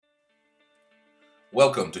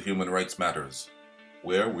Welcome to Human Rights Matters,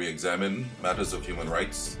 where we examine matters of human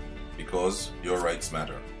rights because your rights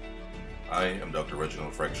matter. I am Dr.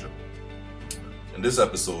 Reginald Fraction. In this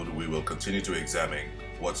episode, we will continue to examine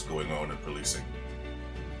what's going on in policing.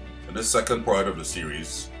 In this second part of the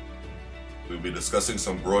series, we'll be discussing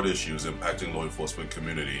some broad issues impacting law enforcement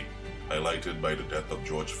community, highlighted by the death of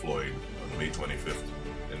George Floyd on May 25th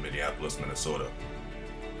in Minneapolis, Minnesota.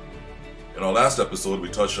 In our last episode, we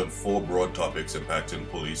touched on four broad topics impacting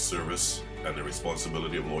police service and the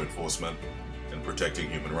responsibility of law enforcement in protecting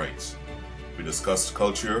human rights. We discussed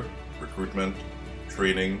culture, recruitment,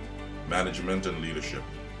 training, management, and leadership.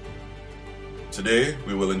 Today,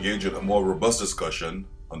 we will engage in a more robust discussion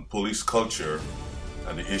on police culture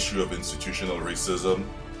and the issue of institutional racism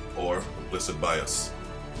or implicit bias.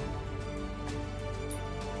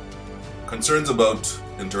 Concerns about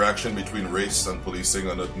interaction between race and policing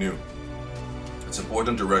are not new. It's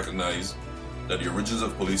important to recognize that the origins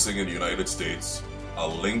of policing in the United States are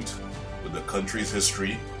linked with the country's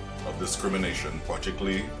history of discrimination,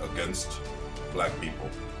 particularly against Black people.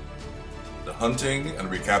 The hunting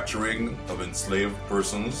and recapturing of enslaved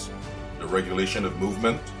persons, the regulation of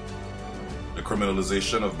movement, the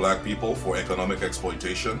criminalization of Black people for economic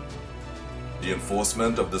exploitation, the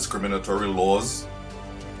enforcement of discriminatory laws,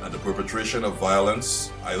 and the perpetration of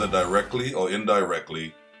violence, either directly or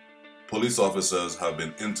indirectly, police officers have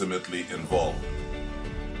been intimately involved.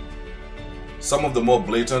 Some of the more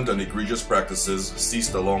blatant and egregious practices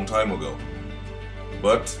ceased a long time ago,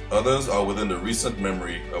 but others are within the recent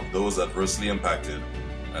memory of those adversely impacted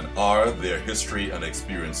and are their history and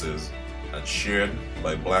experiences and shared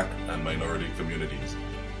by Black and minority communities.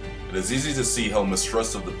 It is easy to see how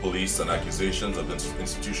mistrust of the police and accusations of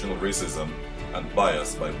institutional racism and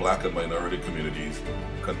bias by Black and minority communities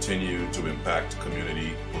continue to impact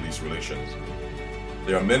community-police relations.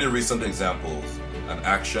 There are many recent examples, and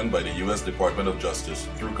action by the U.S. Department of Justice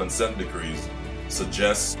through consent decrees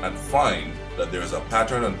suggests and find that there is a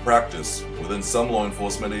pattern and practice within some law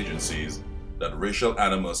enforcement agencies that racial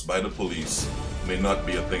animus by the police may not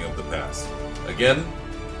be a thing of the past. Again,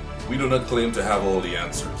 we do not claim to have all the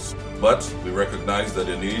answers, but we recognize that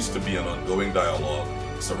there needs to be an ongoing dialogue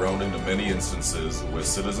surrounding the many instances where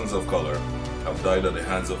citizens of color have died at the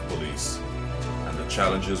hands of police and the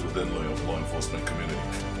challenges within the law enforcement community.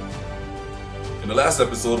 In the last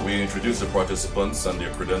episode, we introduced the participants and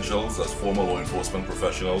their credentials as former law enforcement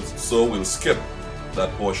professionals, so we'll skip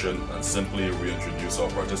that portion and simply reintroduce our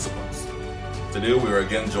participants. Today, we are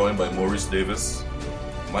again joined by Maurice Davis,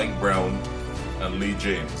 Mike Brown, and Lee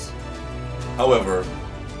James. However,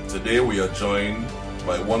 today we are joined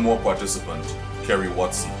by one more participant, Kerry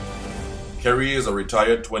Watson. Kerry is a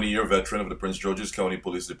retired 20-year veteran of the Prince George's County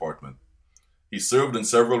Police Department. He served in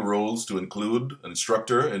several roles to include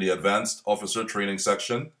instructor in the Advanced Officer Training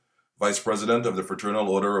Section, Vice President of the Fraternal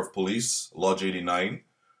Order of Police, Lodge 89,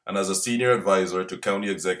 and as a Senior Advisor to County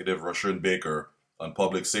Executive Rushern Baker on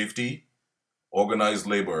public safety, organized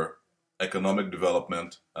labor, economic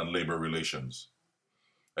development, and labor relations.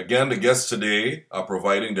 Again, the guests today are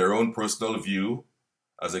providing their own personal view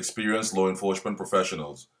as experienced law enforcement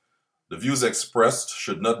professionals. The views expressed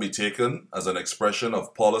should not be taken as an expression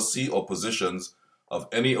of policy or positions of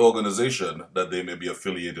any organization that they may be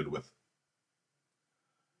affiliated with.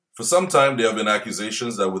 For some time, there have been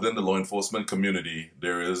accusations that within the law enforcement community,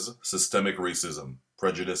 there is systemic racism,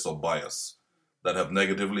 prejudice, or bias that have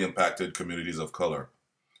negatively impacted communities of color,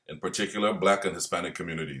 in particular Black and Hispanic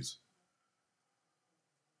communities.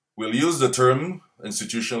 We'll use the term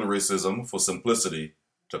institutional racism for simplicity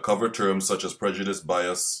to cover terms such as prejudice,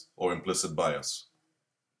 bias, or implicit bias.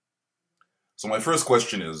 So my first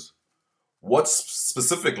question is, what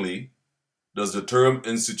specifically does the term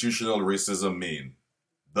institutional racism mean?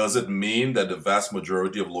 Does it mean that the vast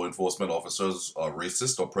majority of law enforcement officers are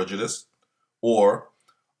racist or prejudiced? Or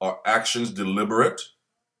are actions deliberate?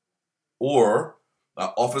 Or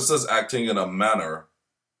are officers acting in a manner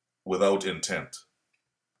without intent?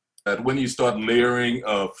 That when you start layering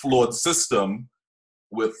a flawed system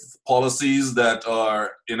with policies that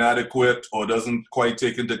are inadequate or doesn't quite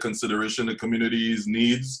take into consideration the community's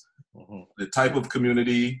needs, the type of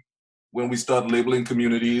community, when we start labeling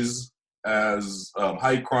communities as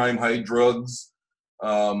high crime, high drugs,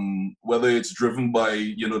 whether it's driven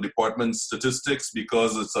by department statistics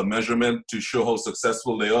because it's a measurement to show how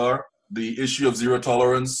successful they are, the issue of zero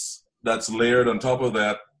tolerance that's layered on top of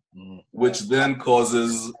that, which then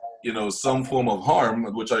causes some form of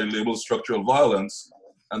harm, which I label structural violence.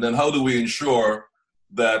 And then how do we ensure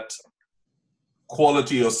that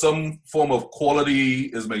quality or some form of quality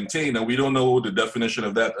is maintained? And we don't know the definition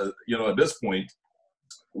of that, at this point.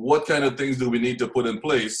 what kind of things do we need to put in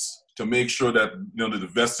place to make sure that the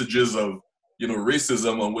vestiges of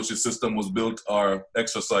racism on which the system was built are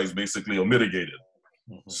exercised basically or mitigated.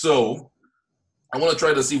 Mm-hmm. So I want to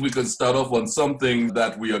try to see if we can start off on something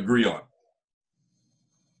that we agree on.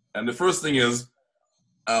 And the first thing is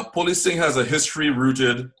policing has a history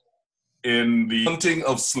rooted in the hunting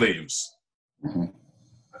of slaves.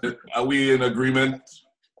 Mm-hmm. Are we in agreement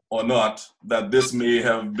or not that this may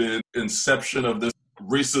have been inception of this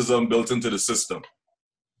racism built into the system?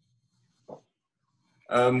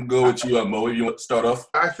 Go with you, Mo. You want to start off?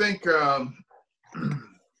 I think,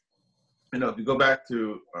 if you go back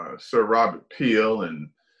to Sir Robert Peel and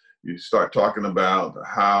you start talking about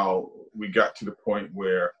how we got to the point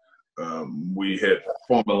where we had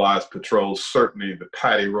formalized patrols, certainly the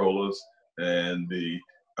paddy rollers and the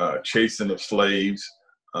chasing of slaves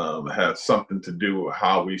had something to do with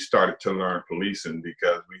how we started to learn policing,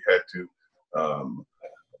 because we had to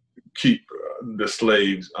keep the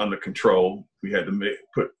slaves under control. We had to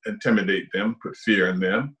intimidate them, put fear in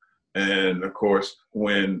them. And of course,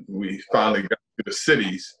 when we finally got to the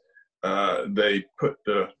cities, they put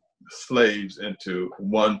the slaves into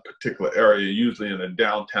one particular area, usually in a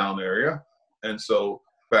downtown area. And so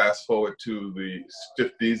fast forward to the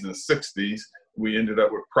 50s and 60s, we ended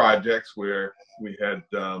up with projects where we had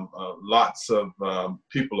lots of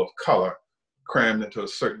people of color crammed into a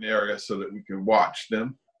certain area so that we could watch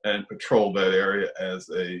them and patrol that area as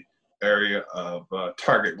a area of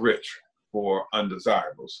target rich for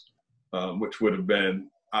undesirables, which would have been,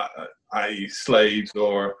 i.e. slaves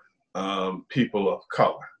or people of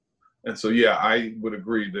color. And so, yeah, I would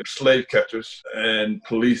agree that slave catchers and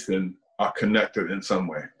policing are connected in some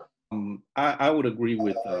way. I would agree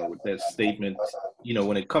with that statement.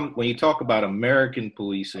 When you talk about American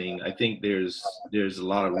policing, I think there's a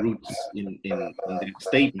lot of roots in that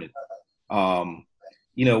statement.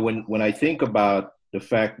 When I think about the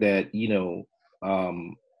fact that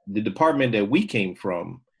the department that we came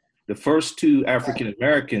from, the first two African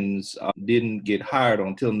Americans didn't get hired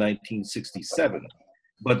until 1967.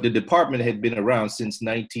 But the department had been around since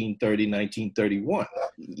 1930, 1931.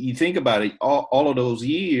 You think about it, all of those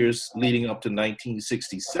years leading up to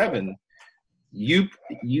 1967, you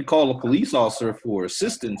call a police officer for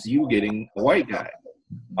assistance, you getting a white guy.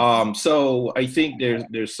 So I think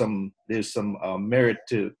there's some merit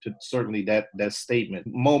to certainly that statement.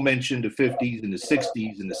 Mo mentioned the 50s and the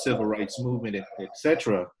 60s and the civil rights movement, et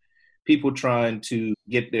cetera. People trying to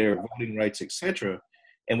get their voting rights, et cetera.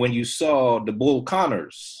 And when you saw the Bull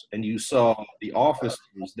Connors and you saw the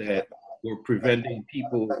officers that were preventing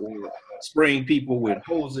people or spraying people with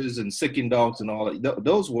hoses and sicking dogs and all that,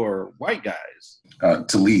 those were white guys.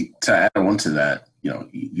 To add on to that,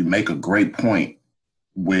 you make a great point.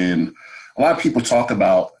 When a lot of people talk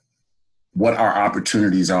about what our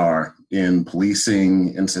opportunities are in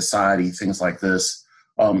policing, in society, things like this,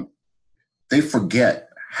 they forget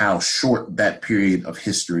how short that period of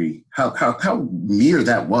history, how near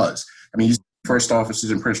that was. I mean, first officers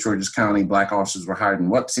in Prince George's County, black officers were hired in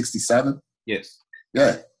what, 67? Yes.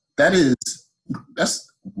 Yeah,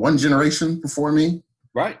 that's one generation before me.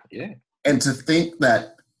 Right, yeah. And to think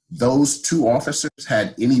that those two officers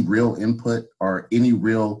had any real input or any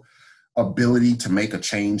real ability to make a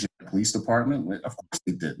change in the police department, of course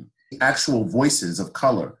they didn't. Actual voices of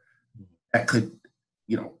color that could,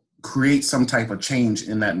 create some type of change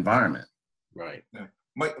in that environment. Right. Yeah.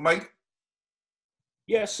 Mike?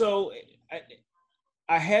 Yeah, so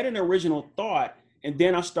I had an original thought, and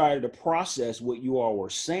then I started to process what you all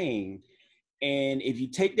were saying. And if you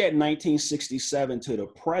take that 1967 to the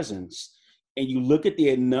present, and you look at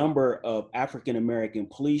the number of African-American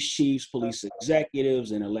police chiefs, police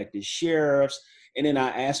executives, and elected sheriffs, and then I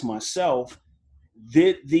asked myself,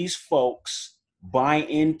 did these folks buy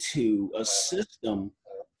into a system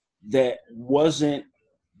that wasn't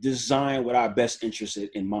designed with our best interest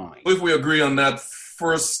in mind? If we agree on that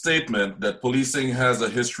first statement, that policing has a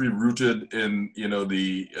history rooted in,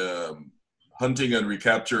 the hunting and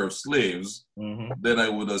recapture of slaves, mm-hmm. then I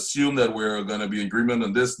would assume that we're going to be in agreement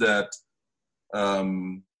on this, that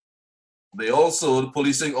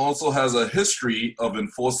policing also has a history of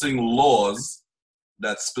enforcing laws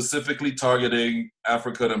that's specifically targeting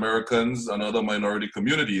African Americans and other minority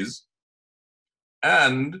communities.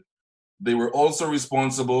 And they were also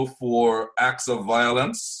responsible for acts of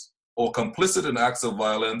violence or complicit in acts of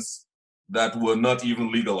violence that were not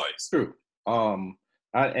even legalized. True.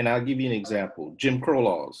 And I'll give you an example. Jim Crow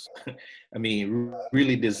laws,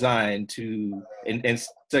 really designed to, and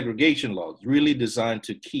segregation laws, really designed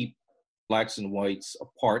to keep blacks and whites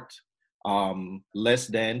apart, less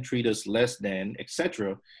than, treat us less than,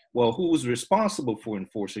 etc. Well, who was responsible for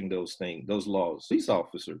enforcing those things, those laws? Police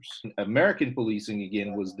officers. American policing,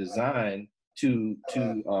 again, was designed to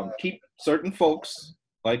keep certain folks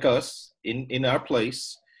like us in our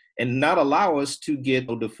place and not allow us to get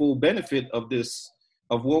the full benefit of this,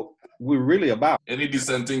 of what we're really about. Any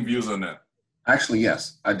dissenting views on that? Actually,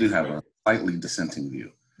 yes, I do have a slightly dissenting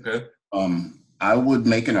view. Okay. I would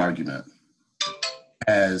make an argument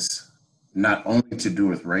as not only to do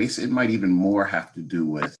with race, it might even more have to do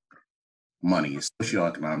with money,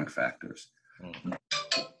 socioeconomic factors. Mm-hmm.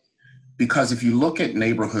 Because if you look at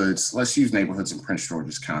neighborhoods, let's use neighborhoods in Prince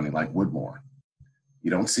George's County, like Woodmore, you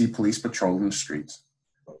don't see police patrolling the streets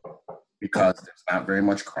because there's not very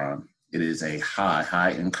much crime. It is a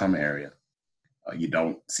high income area. You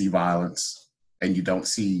don't see violence, and you don't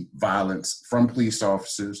see violence from police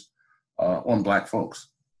officers on Black folks.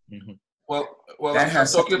 Mm-hmm. Well,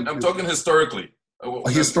 I'm talking historically.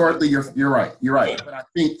 Historically, you're right. You're right. But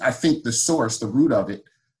I think the source, the root of it,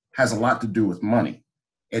 has a lot to do with money.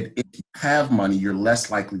 And if you have money, you're less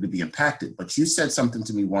likely to be impacted. But you said something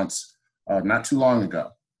to me once, not too long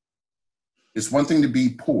ago. It's one thing to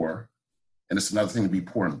be poor, and it's another thing to be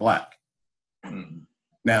poor and Black. Mm-hmm.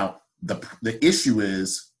 Now, the issue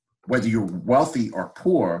is whether you're wealthy or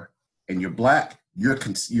poor, and you're Black,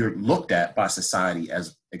 you're looked at by society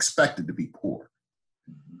as expected to be poor.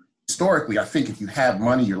 Historically, I think if you have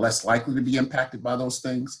money, you're less likely to be impacted by those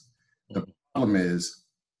things. The problem is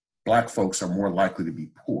Black folks are more likely to be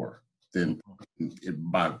poor than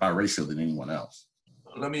by ratio than anyone else.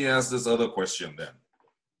 Let me ask this other question then.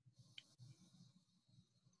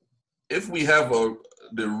 If we have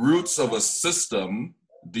the roots of a system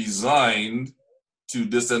designed to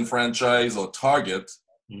disenfranchise or target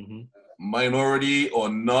minority or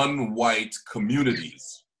non-white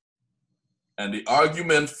communities, and the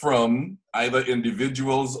argument from either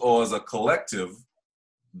individuals or as a collective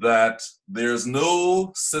that there's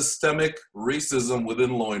no systemic racism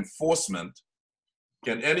within law enforcement,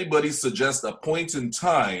 can anybody suggest a point in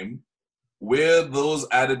time where those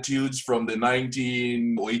attitudes from the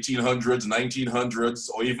 1800s, 1900s,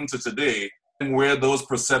 or even to today, and where those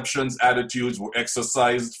perceptions, attitudes were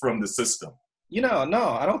exercised from the system?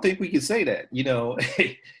 No, I don't think we can say that.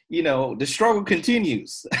 The struggle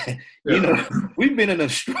continues. We've been in a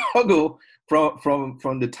struggle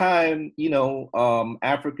from the time,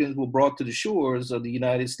 Africans were brought to the shores of the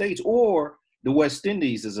United States or the West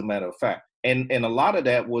Indies, as a matter of fact. And a lot of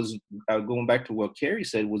that was, going back to what Kerry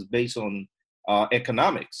said, was based on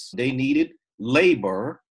economics. They needed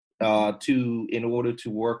labor in order to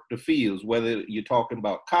work the fields, whether you're talking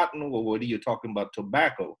about cotton or whether you're talking about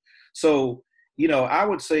tobacco. So, I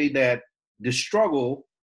would say that the struggle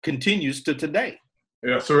continues to today.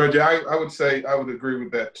 Yeah, so Reggie, I would say I would agree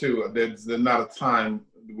with that too. There's not a time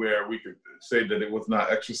where we could say that it was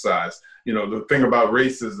not exercised. The thing about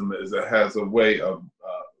racism is it has a way of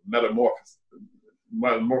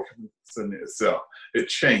metamorphosing itself. It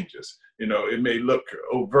changes. It may look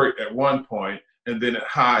overt at one point and then it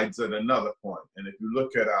hides at another point. And if you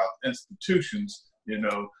look at our institutions,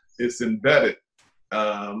 it's embedded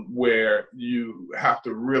where you have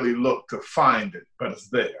to really look to find it, but it's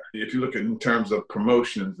there. If you look at in terms of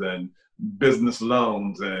promotions and business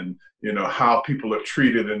loans and, how people are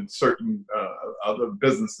treated in certain other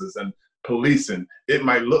businesses and policing, it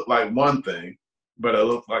might look like one thing, but it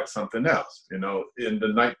looked like something else. In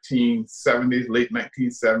the 1970s, late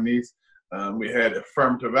 1970s, we had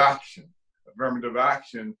affirmative action. Affirmative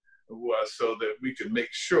action was so that we could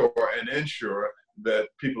make sure and ensure that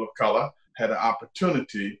people of color had an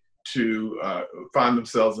opportunity to find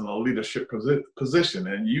themselves in a leadership position.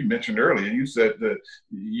 And you mentioned earlier, you said that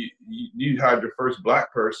you hired your first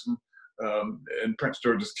Black person in Prince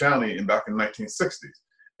George's County back in the 1960s.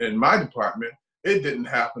 In my department, it didn't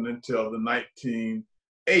happen until the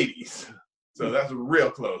 1980s. So that's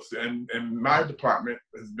real close. And my department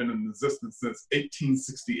has been in existence since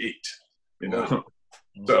 1868,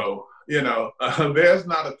 So, there's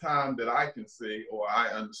not a time that I can see or I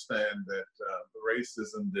understand that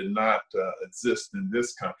racism did not exist in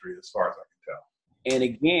this country as far as I can tell. And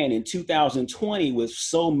again, in 2020, with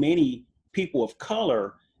so many people of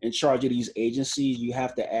color in charge of these agencies, you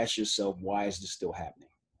have to ask yourself, why is this still happening?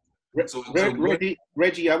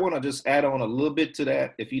 Reggie, I want to just add on a little bit to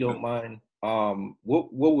that, if you don't mind.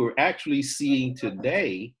 What we're actually seeing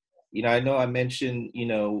today, I know I mentioned,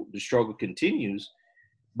 the struggle continues,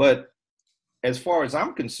 but as far as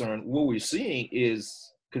I'm concerned, what we're seeing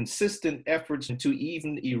is consistent efforts to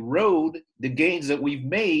even erode the gains that we've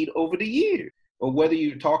made over the years. or whether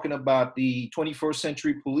you're talking about the 21st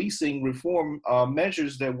century policing reform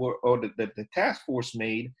measures that were, or that the task force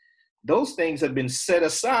made, those things have been set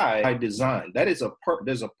aside by design. That is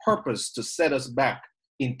there's a purpose to set us back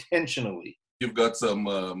intentionally. You've got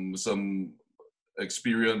some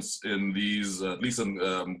experience in these, at least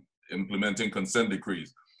in implementing consent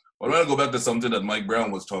decrees. But I want to go back to something that Mike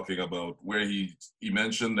Brown was talking about, where he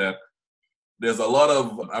mentioned that there's a lot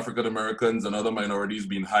of African Americans and other minorities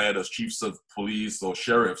being hired as chiefs of police or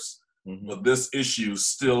sheriffs, but this issue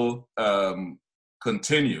still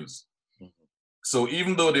continues. So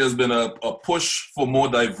even though there's been a push for more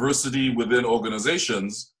diversity within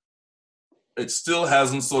organizations, it still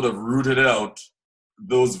hasn't sort of rooted out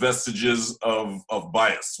those vestiges of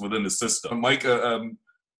bias within the system. Mike,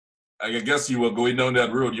 I guess you were going down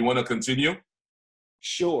that road. You want to continue?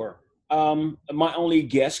 Sure. My only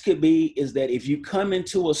guess could be is that if you come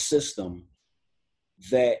into a system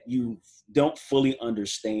that you don't fully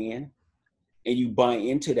understand and you buy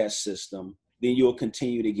into that system, then you'll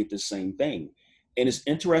continue to get the same thing. And it's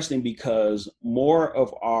interesting because more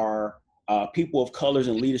of our people of colors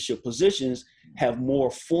in leadership positions have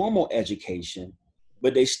more formal education,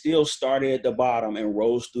 but they still started at the bottom and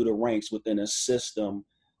rose through the ranks within a system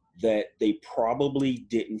that they probably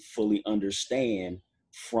didn't fully understand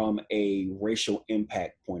from a racial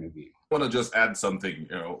impact point of view. I want to just add something.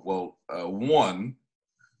 One,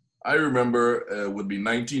 I remember it would be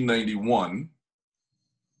 1991.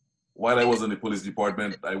 While I was in the police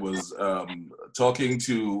department, I was talking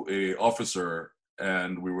to an officer,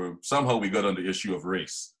 and we got on the issue of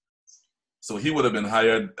race. So he would have been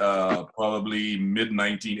hired probably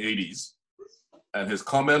mid-1980s. And his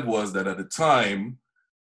comment was that at the time,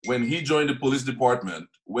 when he joined the police department,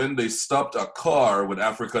 when they stopped a car with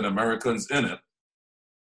African Americans in it,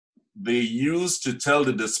 they used to tell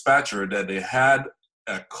the dispatcher that they had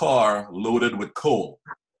a car loaded with coal.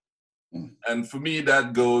 And for me,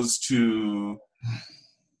 that goes to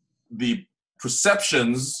the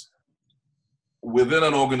perceptions within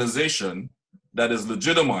an organization that is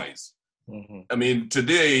legitimized. I mean,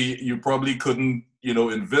 today, you probably couldn't,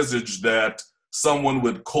 envisage that someone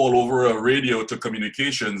would call over a radio to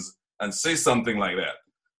communications and say something like that.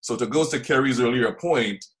 So to go to Kerry's earlier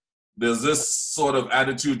point, there's this sort of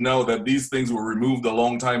attitude now that these things were removed a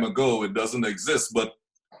long time ago. It doesn't exist. But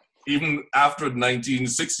even after the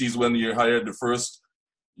 1960s, when you hired the first,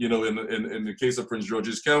 in the case of Prince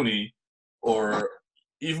George's County, or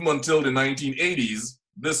even until the 1980s,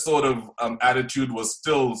 this sort of attitude was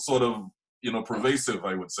still sort of, pervasive,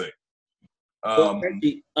 I would say.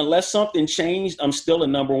 Unless something changed, I'm still a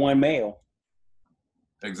number one male.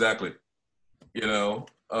 Exactly.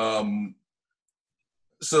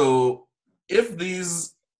 So if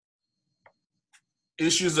these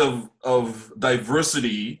issues of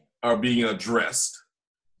diversity are being addressed,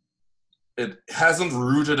 it hasn't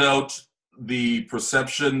rooted out the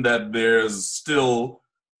perception that there's still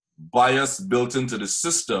bias built into the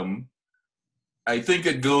system. I think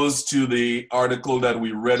it goes to the article that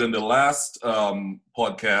we read in the last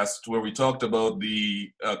podcast where we talked about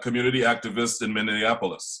the community activist in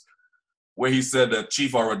Minneapolis, where he said that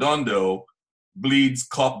Chief Arredondo bleeds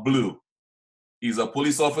cop blue. He's a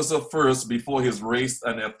police officer first before his race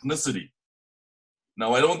and ethnicity.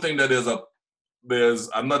 Now, I don't think that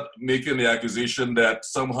I'm not making the accusation that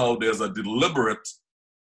somehow there's a deliberate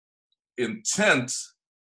intent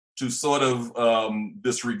to sort of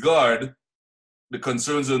disregard the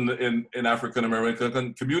concerns in African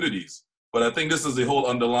American communities. But I think this is the whole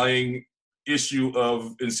underlying issue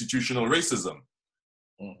of institutional racism.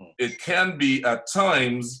 It can be at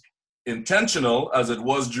times intentional, as it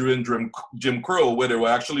was during Jim Crow, where there were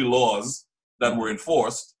actually laws that were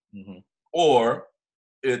enforced, or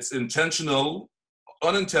it's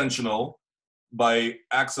unintentional by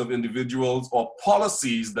acts of individuals or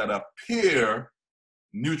policies that appear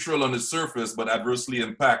neutral on the surface but adversely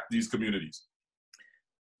impact these communities.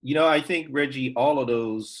 I think, Reggie, all of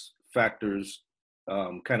those factors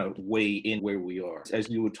kind of weigh in where we are. As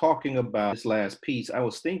you were talking about this last piece, I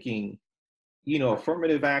was thinking,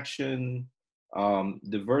 affirmative action,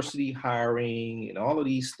 diversity hiring, and all of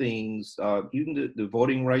these things, even the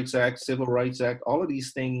Voting Rights Act, Civil Rights Act, all of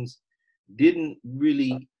these things didn't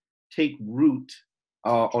really take root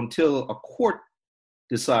until a court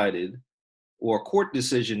decided, or a court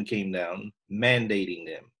decision came down mandating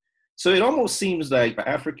them. So it almost seems like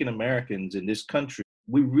African Americans in this country,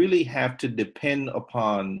 we really have to depend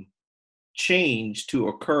upon change to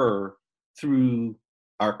occur through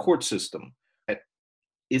our court system.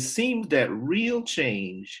 It seems that real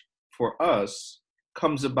change for us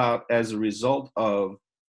comes about as a result of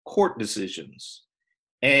court decisions.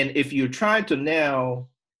 And if you're trying to now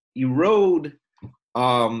erode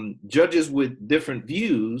judges with different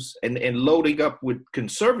views and loading up with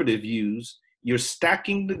conservative views, you're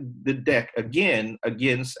stacking the deck again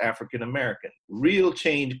against African American. Real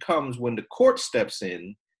change comes when the court steps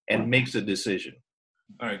in and makes a decision.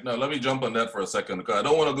 All right, now let me jump on that for a second, because I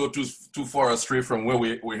don't want to go too far astray from where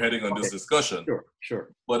we're heading on this discussion.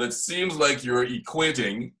 Sure. But it seems like you're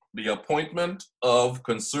equating the appointment of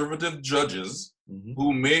conservative judges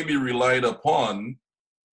who may be relied upon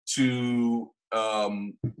to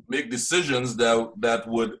make decisions that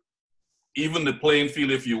would even the playing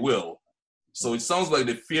field, if you will. So it sounds like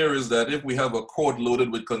the fear is that if we have a court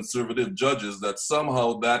loaded with conservative judges, that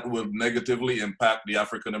somehow that will negatively impact the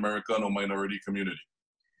African American or minority community.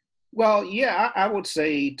 Well, yeah, I would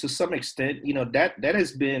say to some extent, that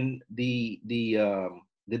has been the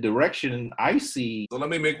direction I see. So let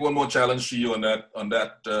me make one more challenge to you on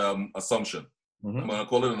that assumption. I'm going to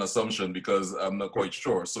call it an assumption because I'm not quite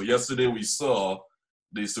sure. So yesterday we saw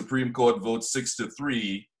the Supreme Court vote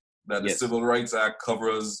 6-3 that the Civil Rights Act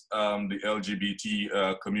covers the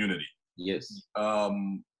LGBT community. Yes.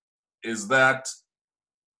 Does that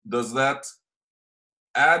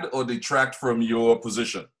add or detract from your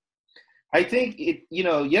position? I think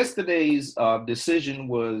yesterday's decision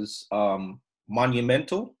was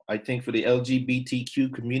monumental, I think, for the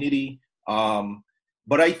LGBTQ community.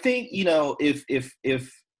 But I think,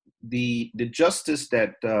 if the justice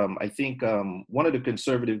that I think one of the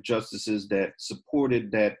conservative justices that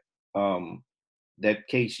supported that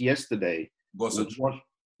case yesterday, Gorsuch.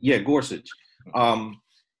 Gorsuch.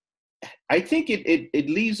 I think it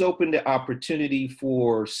leaves open the opportunity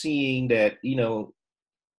for seeing that,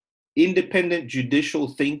 independent judicial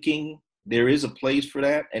thinking, there is a place for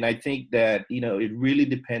that. And I think that, it really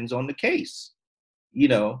depends on the case,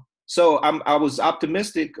 So I was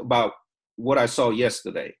optimistic about what I saw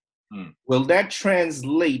yesterday. Will that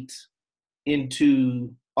translate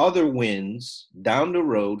into other wins down the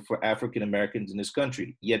road for African Americans in this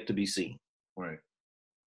country? Yet to be seen. Right.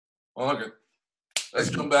 Well, okay. Let's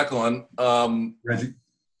come back on. Reggie?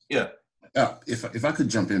 Yeah. If I could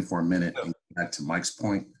jump in for a minute and back to Mike's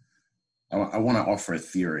point, I want to offer a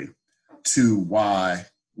theory to why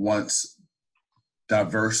once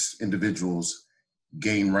diverse individuals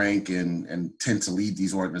gain rank and tend to lead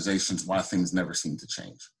these organizations, why things never seem to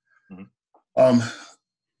change.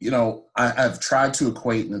 I've tried to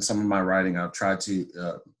equate, and in some of my writing, I've tried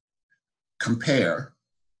to compare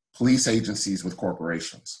police agencies with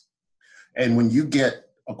corporations. And when you get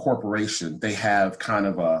a corporation, they have kind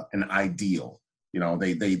of an ideal.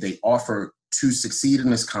 They offer to succeed in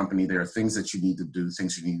this company, there are things that you need to do,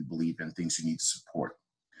 things you need to believe in, things you need to support.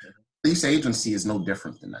 Police agency is no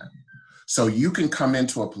different than that. So you can come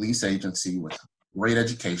into a police agency with great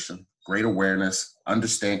education, great awareness,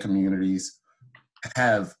 understand communities,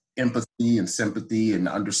 have empathy and sympathy and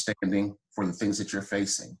understanding for the things that you're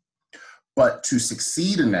facing. But to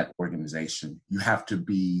succeed in that organization, you have to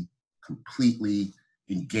be completely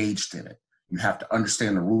engaged in it. You have to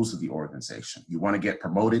understand the rules of the organization. You want to get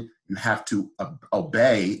promoted, you have to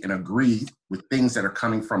obey and agree with things that are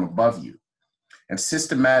coming from above you. And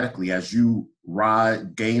systematically, as you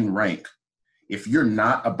gain rank, if you're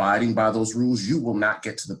not abiding by those rules, you will not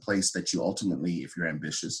get to the place that you ultimately, if you're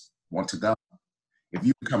ambitious, want to go. If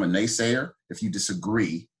you become a naysayer, if you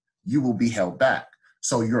disagree, you will be held back.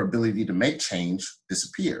 So your ability to make change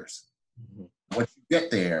disappears. Once you get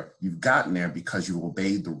there, you've gotten there because you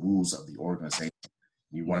obeyed the rules of the organization.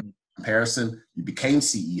 You want a comparison, you became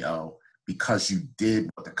CEO because you did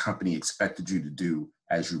what the company expected you to do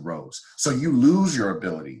as you rose. So you lose your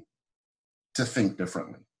ability to think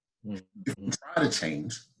differently. If you try to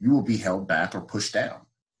change, you will be held back or pushed down.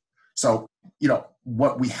 So,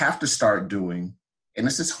 what we have to start doing, and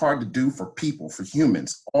this is hard to do for people, for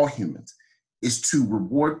humans, all humans, is to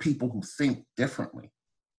reward people who think differently.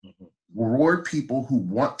 Reward people who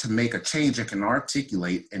want to make a change and can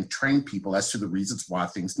articulate and train people as to the reasons why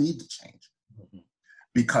things need to change.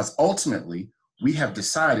 Because ultimately, we have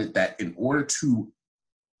decided that in order to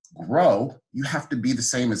grow, you have to be the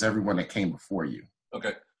same as everyone that came before you.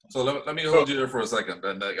 Okay. So let me hold you there for a second.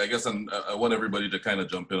 And I guess I want everybody to kind of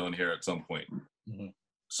jump in on here at some point.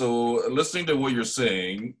 So listening to what you're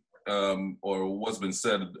saying, or what's been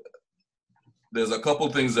said, there's a couple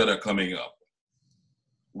things that are coming up.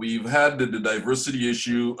 We've had the diversity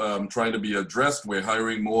issue trying to be addressed. We're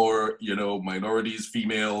hiring more, minorities,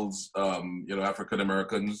 females, African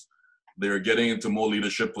Americans. They're getting into more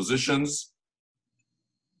leadership positions.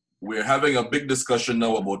 We're having a big discussion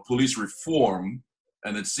now about police reform.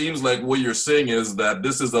 And it seems like what you're saying is that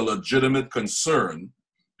this is a legitimate concern,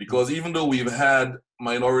 because even though we've had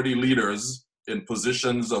minority leaders in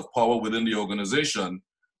positions of power within the organization,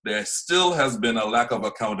 there still has been a lack of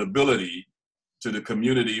accountability to the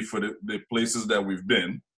community for the places that we've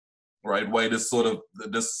been, right? Why this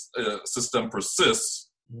system persists.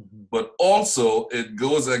 Mm-hmm. But also it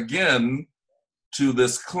goes again to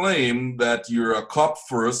this claim that you're a cop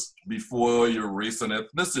first before your race and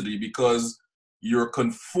ethnicity, because you're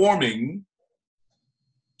conforming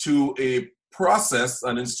to a process,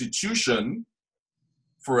 an institution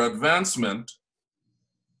for advancement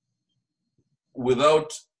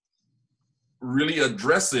without really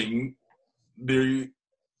addressing the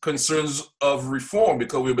concerns of reform,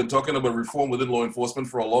 because we've been talking about reform within law enforcement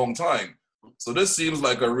for a long time. So this seems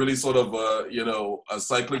like a really sort of a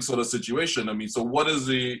cyclic sort of situation. I mean, so what is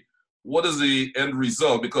the end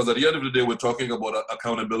result? Because at the end of the day, we're talking about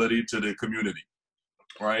accountability to the community,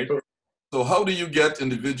 right? So how do you get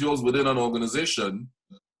individuals within an organization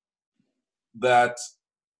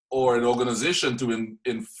or an organization to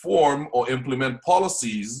inform or implement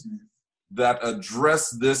policies that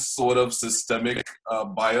address this sort of systemic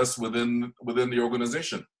bias within the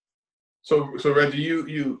organization? So Reggie,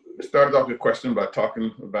 you started off your question by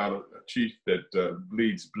talking about a chief that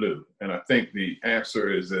bleeds blue, and I think the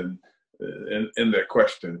answer is in that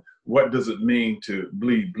question. What does it mean to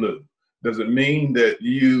bleed blue? Does it mean that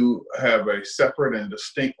you have a separate and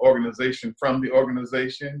distinct organization from the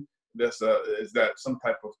organization? Is that some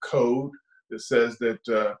type of code that says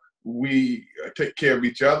that we take care of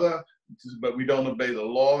each other, but we don't obey the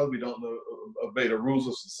law, we don't obey the rules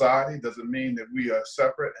of society? Does it mean that we are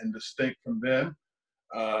separate and distinct from them,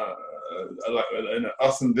 like in an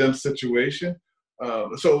us and them situation?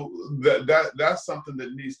 So that's something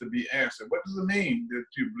that needs to be answered. What does it mean that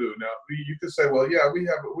you blue? Now you could say, well, yeah, we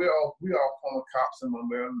all former cops in one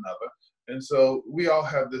way or another, and so we all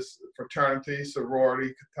have this fraternity,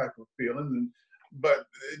 sorority type of feeling. But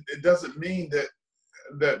it doesn't mean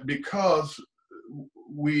that because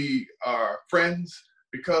we are friends,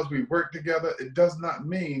 because we work together, it does not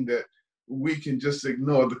mean that we can just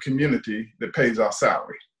ignore the community that pays our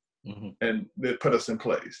salary. Mm-hmm. And that put us in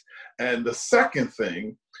place. And the second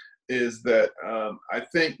thing is that I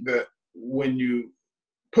think that when you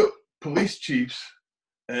put police chiefs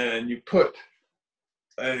and you put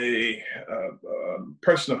a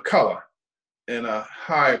person of color in a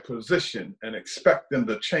high position and expect them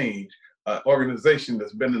to change an organization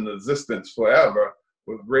that's been in existence forever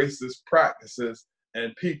with racist practices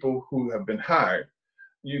and people who have been hired.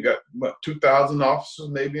 You got 2,000 officers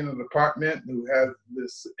maybe in the department who have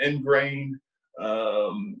this ingrained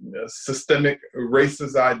systemic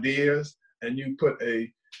racist ideas, and you put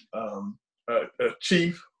a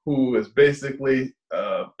chief who is basically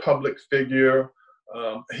a public figure.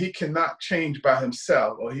 He cannot change by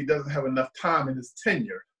himself, or he doesn't have enough time in his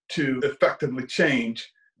tenure to effectively change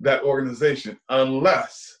that organization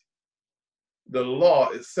unless the law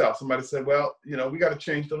itself. Somebody said, well, we got to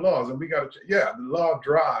change the laws, and the law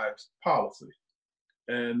drives policy.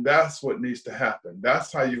 And that's what needs to happen.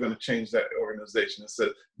 That's how you're going to change that organization. It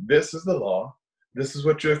says, this is the law. This is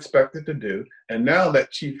what you're expected to do. And now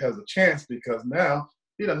that chief has a chance, because now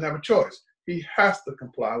he doesn't have a choice. He has to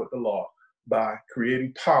comply with the law by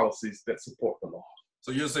creating policies that support the law.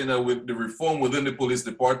 So you're saying that with the reform within the police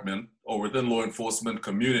department or within law enforcement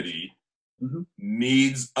community, mm-hmm.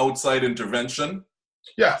 needs outside intervention?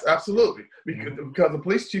 Yes, absolutely. Because the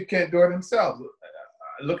police chief can't do it themselves.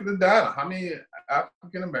 Look at the data. How many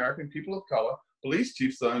African American people of color police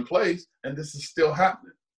chiefs are in place, and this is still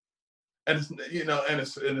happening? And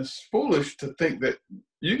it's foolish to think that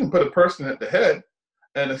you can put a person at the head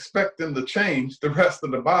and expect them to change the rest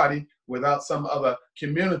of the body without some other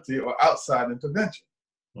community or outside intervention.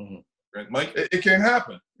 Mm-hmm. Right, Mike? It can't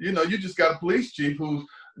happen. You just got a police chief who's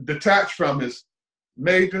detached from his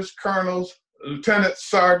majors, colonels, lieutenants,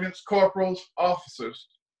 sergeants, corporals, officers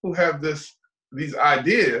who have these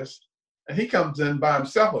ideas, and he comes in by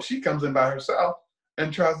himself, or she comes in by herself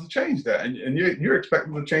and tries to change that. And you're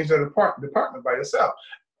expecting to change that department by yourself,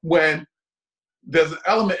 when there's an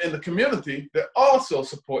element in the community that also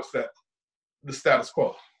supports the status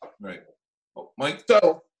quo. Right. Mike?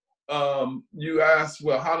 So you asked,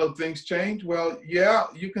 well, how do things change? Well, yeah,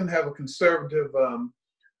 you can have a conservative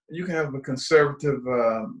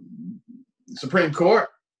Supreme Court,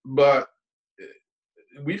 but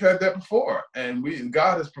we've had that before, and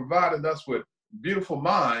God has provided us with beautiful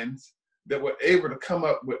minds that were able to come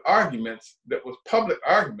up with arguments that was public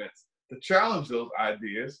arguments to challenge those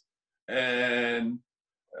ideas, and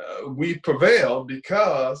we prevail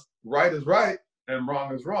because right is right and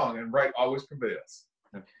wrong is wrong, and right always prevails.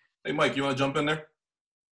 Hey, Mike, you want to jump in there?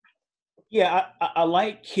 Yeah, I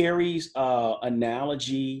like Kerry's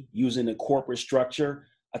analogy using the corporate structure.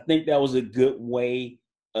 I think that was a good way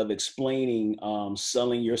of explaining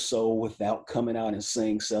selling your soul without coming out and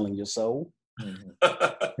saying selling your soul.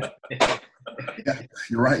 Yeah,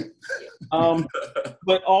 you're right.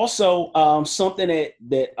 But also something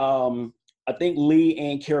that I think Lee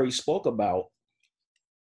and Kerry spoke about.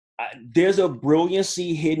 There's a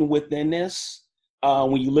brilliancy hidden within this.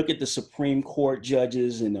 When you look at the Supreme Court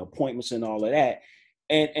judges and the appointments and all of that.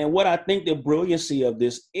 And what I think the brilliancy of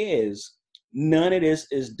this is, none of this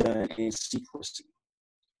is done in secrecy.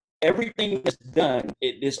 Everything that's done,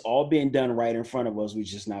 it's all being done right in front of us. We're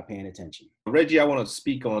just not paying attention. Reggie, I want to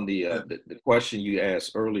speak on the question you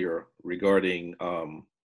asked earlier regarding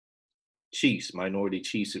chiefs, minority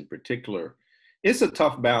chiefs in particular. It's a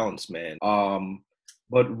tough balance, man.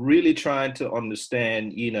 But really trying to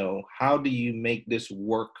understand, how do you make this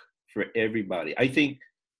work for everybody? I think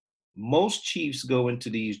most chiefs go into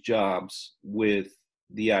these jobs with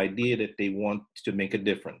the idea that they want to make a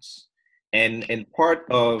difference. And part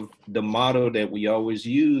of the motto that we always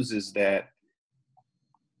use is that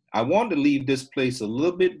I want to leave this place a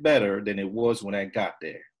little bit better than it was when I got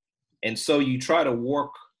there. And so you try to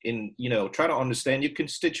work try to understand your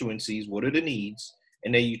constituencies, what are the needs,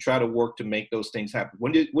 and then you try to work to make those things happen.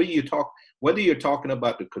 Whether you're talking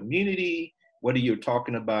about the community, whether you're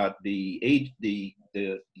talking about your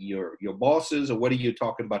bosses, or whether you're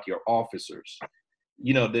talking about your officers,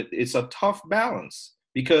 that it's a tough balance,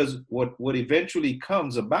 because what eventually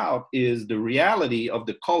comes about is the reality of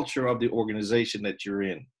the culture of the organization that you're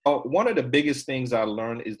in. One of the biggest things I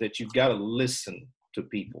learned is that you've got to listen to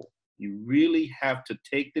people. You really have to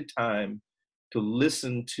take the time to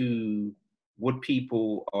listen to what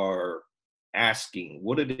people are asking.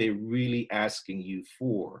 What are they really asking you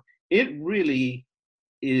for? It really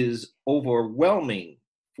is overwhelming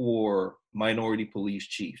for minority police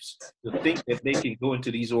chiefs to think that they can go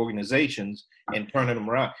into these organizations and turn them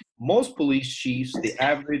around. Most police chiefs, the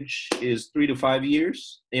average is 3 to 5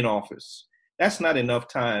 years in office. That's not enough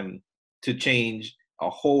time to change a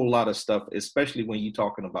whole lot of stuff, especially when you're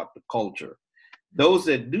talking about the culture. Those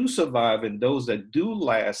that do survive and those that do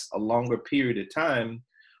last a longer period of time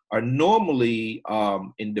are normally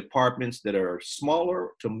in departments that are smaller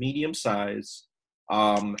to medium size,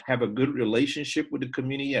 have a good relationship with the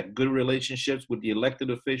community, have good relationships with the elected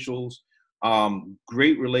officials,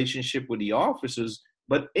 great relationship with the officers.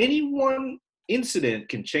 But any one incident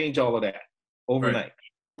can change all of that overnight.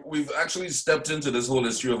 Right. We've actually stepped into this whole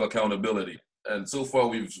issue of accountability. And so far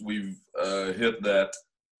we've hit that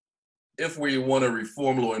if we want to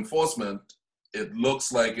reform law enforcement, it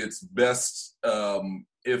looks like it's best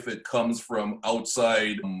if it comes from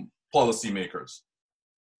outside policymakers.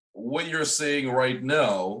 What you're saying right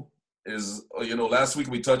now is, last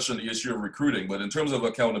week we touched on the issue of recruiting, but in terms of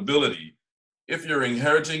accountability, if you're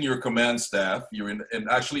inheriting your command staff, you're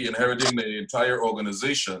actually inheriting the entire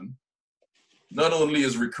organization. Not only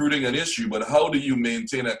is recruiting an issue, but how do you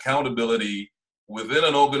maintain accountability within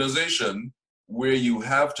an organization where you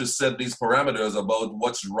have to set these parameters about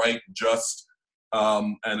what's right, just,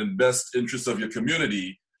 and in best interest of your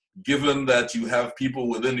community, given that you have people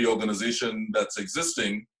within the organization that's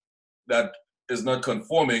existing that is not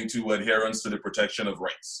conforming to adherence to the protection of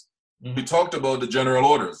rights. Mm-hmm. We talked about the general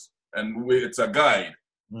orders, and it's a guide.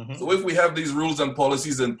 Mm-hmm. So if we have these rules and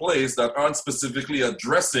policies in place that aren't specifically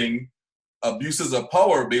addressing abuses of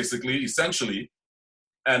power, essentially,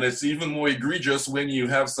 and it's even more egregious when you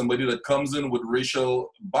have somebody that comes in with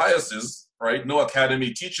racial biases, right? No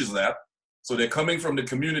academy teaches that. So they're coming from the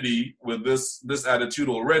community with this attitude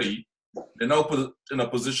already. They're now put in a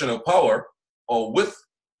position of power or with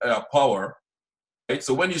power, right?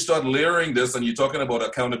 So when you start layering this and you're talking about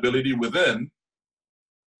accountability within,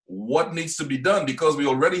 what needs to be done? Because we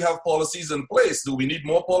already have policies in place. Do we need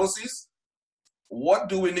more policies? What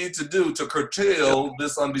do we need to do to curtail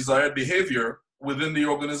this undesired behavior within the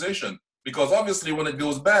organization? Because obviously when it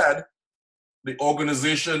goes bad, the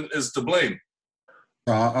organization is to blame.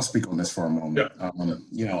 I'll speak on this for a moment.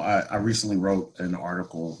 Yeah. I recently wrote an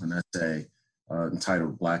article, an essay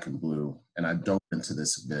entitled Black and Blue, and I dove into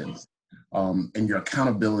this a bit. And your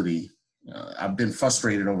accountability, I've been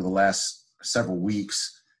frustrated over the last several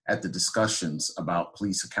weeks at the discussions about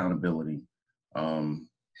police accountability.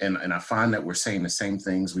 And I find that we're saying the same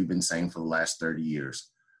things we've been saying for the last 30 years.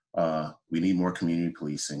 We need more community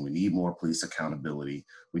policing. We need more police accountability.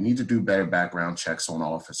 We need to do better background checks on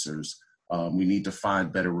officers. We need to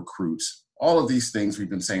find better recruits. All of these things we've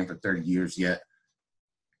been saying for 30 years, yet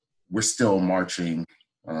we're still marching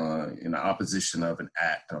in opposition of an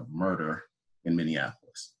act of murder in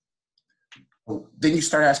Minneapolis. Then you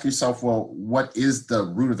start asking yourself, well, what is the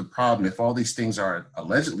root of the problem if all these things are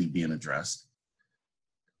allegedly being addressed?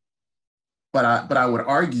 But I would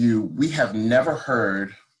argue we have never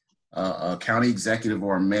heard a county executive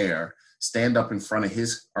or a mayor stand up in front of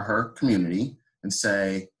his or her community and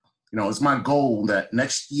say, you know, it's my goal that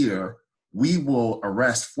next year we will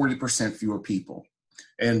arrest 40% fewer people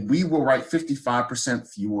and we will write 55%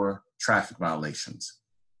 fewer traffic violations.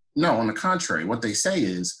 No, on the contrary, what they say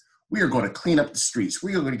is, we are going to clean up the streets.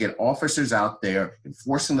 We are going to get officers out there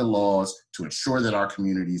enforcing the laws to ensure that our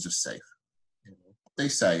communities are safe. They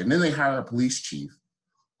say, and then they hire a police chief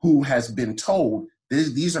who has been told,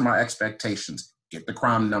 these are my expectations. Get the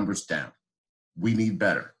crime numbers down. We need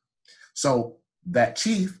better. So that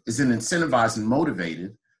chief is then incentivized and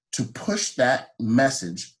motivated to push that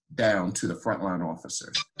message down to the frontline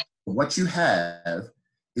officers. What you have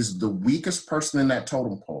is the weakest person in that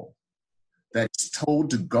totem pole that's told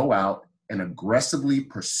to go out and aggressively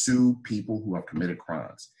pursue people who have committed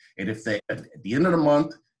crimes. And if they, at the end of the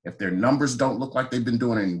month, if their numbers don't look like they've been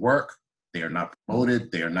doing any work, they are not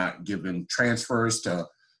promoted, they are not given transfers to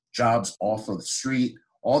jobs off of the street,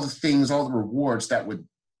 all the things, all the rewards that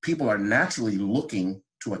people are naturally looking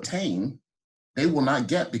to attain, they will not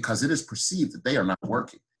get because it is perceived that they are not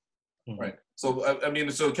working. Right. So, I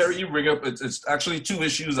mean, so Kerry, you bring up, it's actually two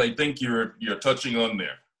issues I think you're touching on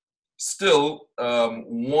there. Still,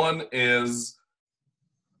 one is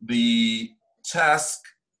the task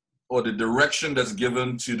or the direction that's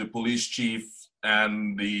given to the police chief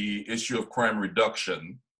and the issue of crime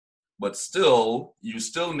reduction, but still, you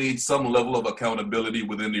still need some level of accountability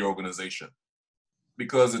within the organization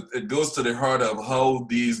because it goes to the heart of how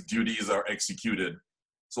these duties are executed.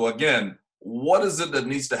 So again, what is it that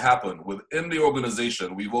needs to happen within the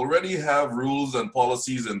organization? We've already have rules and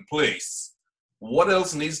policies in place. What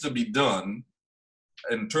else needs to be done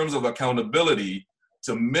in terms of accountability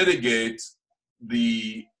to mitigate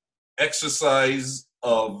the exercise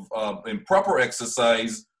of improper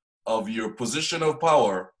exercise of your position of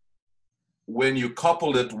power when you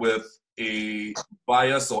couple it with a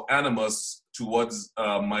bias or animus towards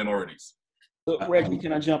minorities? So, Reggie,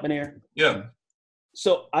 can I jump in there? Yeah.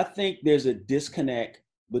 So I think there's a disconnect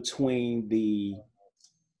between the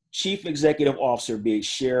chief executive officer, be it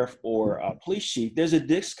sheriff or police chief. There's a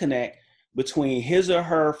disconnect between his or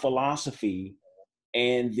her philosophy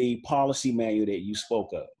and the policy manual that you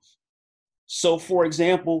spoke of. So, for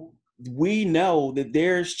example, we know that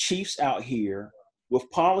there's chiefs out here with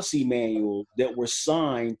policy manuals that were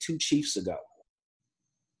signed 2 chiefs ago.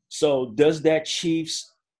 So does that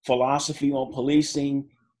chief's philosophy on policing,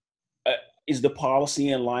 is the policy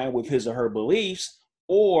in line with his or her beliefs?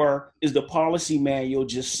 Or is the policy manual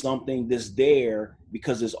just something that's there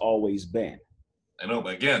because it's always been? I know,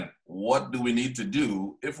 but again, what do we need to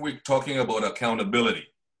do if we're talking about accountability?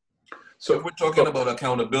 So if we're talking about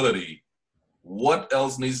accountability, what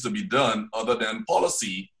else needs to be done other than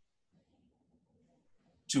policy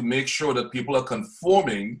to make sure that people are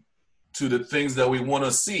conforming to the things that we want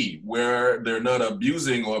to see, where they're not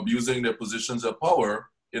abusing their positions of power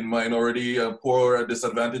in minority, poor,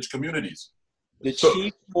 disadvantaged communities? The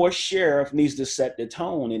chief or sheriff needs to set the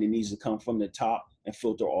tone, and it needs to come from the top and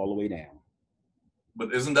filter all the way down.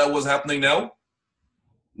 But isn't that what's happening now?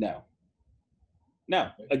 No.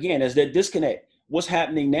 Again, as that disconnect, what's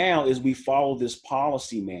happening now is we follow this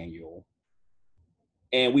policy manual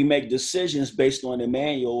and we make decisions based on the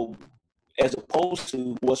manual as opposed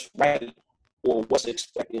to what's right or what's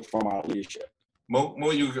expected from our leadership. Mo,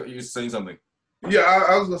 you're saying something. Yeah,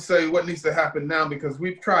 I was going to say what needs to happen now, because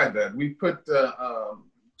we've tried that. We put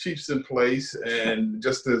chiefs in place, and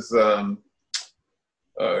just as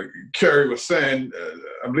Kerry was saying,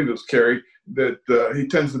 I believe it was Kerry, that he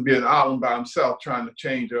tends to be an island by himself trying to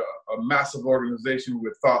change a massive organization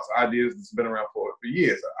with thoughts, ideas that's been around for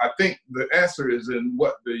years. I think the answer is in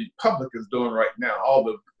what the public is doing right now. All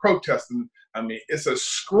the protesting, I mean, it's a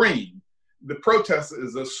scream. The protest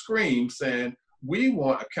is a scream saying, we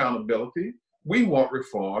want accountability, we want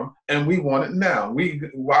reform, and we want it now.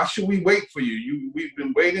 Why should we wait for you? We've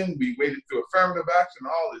been waiting. We waited through affirmative action,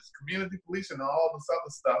 all this community policing, and all this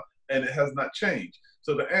other stuff, and it has not changed.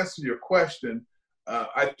 So to answer your question,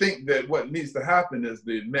 I think that what needs to happen is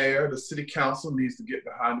the mayor, the city council needs to get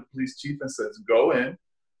behind the police chief and says, go in.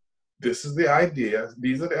 This is the idea.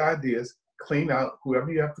 These are the ideas. Clean out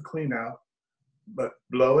whoever you have to clean out, but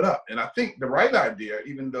blow it up. And I think the right idea,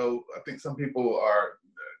 even though I think some people are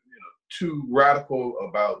too radical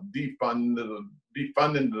about defunding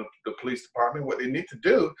the police department, what they need to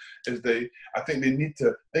do is I think they need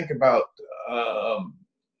to think about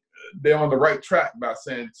they're on the right track by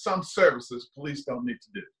saying some services police don't need to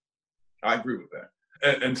do. I agree with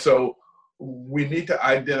that. And so we need to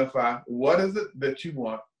identify what is it that you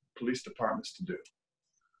want police departments to do.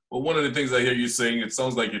 Well, one of the things I hear you saying, it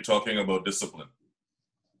sounds like you're talking about discipline.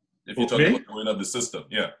 If you're Well, talking me? about going up the system,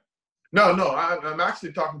 yeah. No, I'm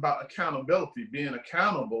actually talking about accountability, being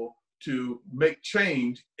accountable to make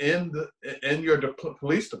change in your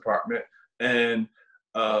police department. And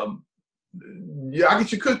yeah, I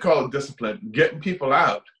guess you could call it discipline, getting people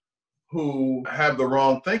out who have the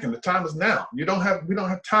wrong thinking. The time is now. We don't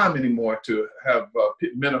have time anymore to have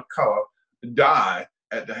men of color die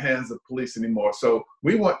at the hands of police anymore. So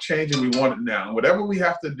we want change, and we want it now. And whatever we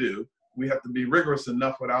have to do, we have to be rigorous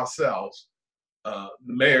enough with ourselves, the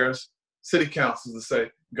mayors, city councils, to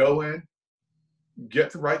say, go in,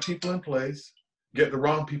 get the right people in place, get the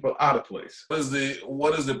wrong people out of place.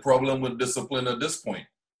 What is the problem with discipline at this point?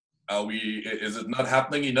 Is it not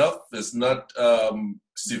happening enough? Is not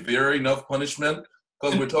severe enough punishment?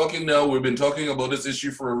 Because we've been talking about this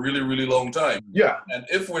issue for a really, really long time. Yeah. And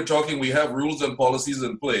if we're talking, we have rules and policies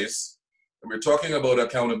in place, and we're talking about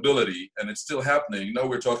accountability, and it's still happening. Now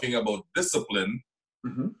we're talking about discipline.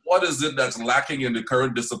 Mm-hmm. What is it that's lacking in the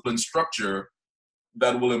current discipline structure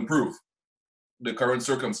that will improve the current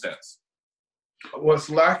circumstance? What's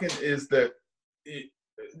lacking is that,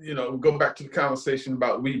 go back to the conversation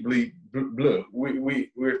about we bleed blue.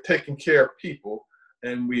 We're taking care of people,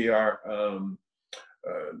 and we are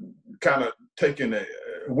kind of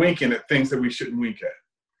winking at things that we shouldn't wink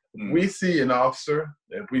at. Mm. We see an officer,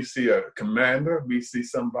 if we see a commander, we see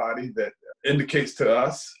somebody that indicates to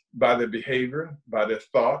us by their behavior, by their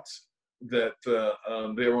thoughts, that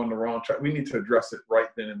they're on the wrong track. We need to address it right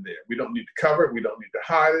then and there. We don't need to cover it. We don't need to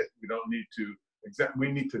hide it. We don't need to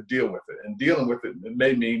we need to deal with it. And dealing with it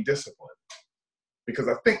may mean discipline, because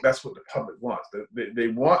I think that's what the public wants. They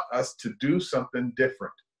want us to do something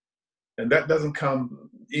different. And that doesn't come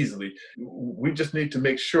easily. We just need to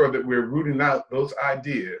make sure that we're rooting out those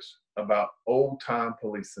ideas about old-time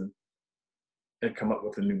policing and come up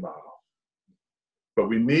with a new model. But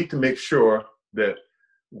we need to make sure that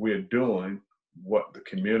we're doing what the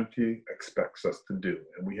community expects us to do.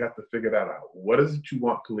 And we have to figure that out. What is it you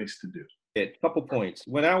want police to do? A couple points.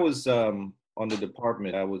 When I was on the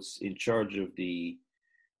department, I was in charge of the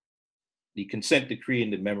consent decree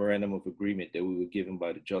and the memorandum of agreement that we were given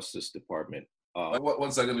by the Justice Department.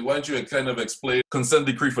 1 second, why don't you kind of explain consent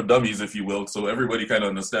decree for dummies, if you will, so everybody kind of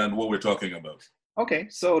understand what we're talking about. Okay,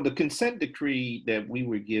 so the consent decree that we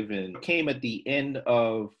were given came at the end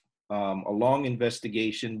of a long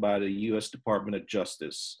investigation by the U.S. Department of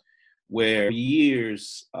Justice, where for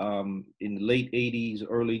years, in the late 80s,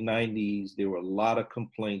 early 90s, there were a lot of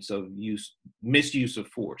complaints of misuse of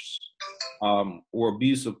force or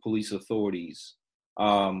abuse of police authorities.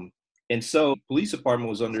 And so the police department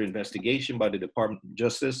was under investigation by the Department of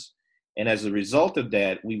Justice. And as a result of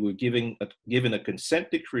that, we were given a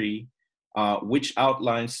consent decree, which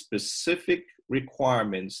outlines specific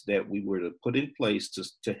requirements that we were to put in place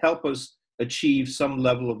to help us achieve some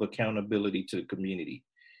level of accountability to the community.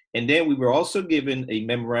 And then we were also given a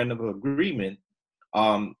memorandum of agreement.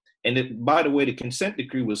 By the way, the consent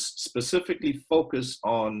decree was specifically focused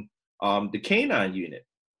on the canine unit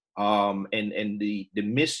and the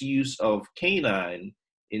misuse of canine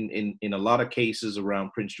in a lot of cases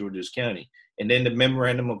around Prince George's County. And then the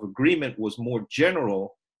memorandum of agreement was more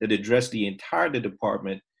general, that addressed the entire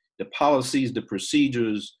department, the policies, the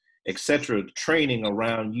procedures, et cetera, training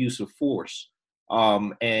around use of force.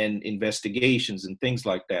 And investigations and things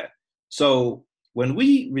like that. So when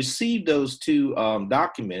we received those two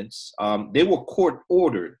documents, they were court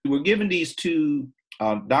ordered. We were given these two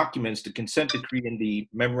documents, the consent decree and the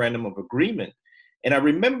memorandum of agreement. And I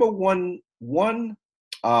remember one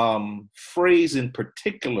phrase in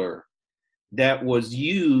particular that was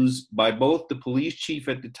used by both the police chief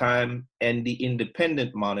at the time and the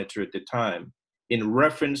independent monitor at the time in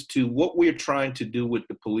reference to what we're trying to do with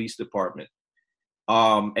the police department.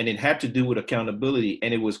 And it had to do with accountability,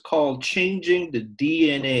 and it was called changing the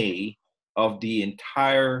DNA of the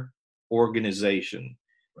entire organization.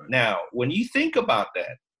 Right. Now, when you think about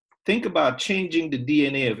that, think about changing the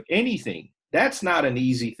DNA of anything. That's not an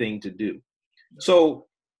easy thing to do. No. So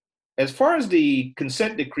as far as the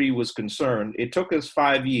consent decree was concerned, it took us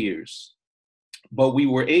 5 years, but we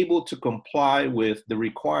were able to comply with the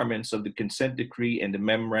requirements of the consent decree and the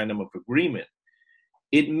memorandum of agreement.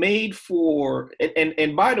 It made for,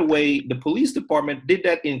 and by the way, the police department did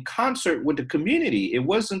that in concert with the community. It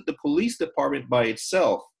wasn't the police department by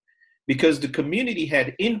itself, because the community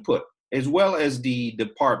had input as well as the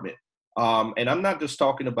department. And I'm not just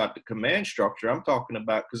talking about the command structure. I'm talking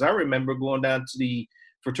about, because I remember going down to the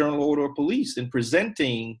Fraternal Order of Police and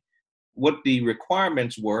presenting what the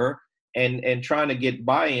requirements were, and trying to get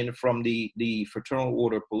buy-in from the fraternal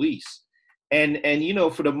order police. And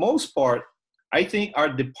for the most part, I think our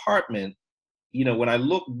department, when I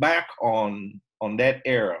look back on that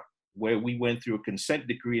era where we went through a consent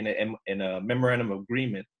decree and a memorandum of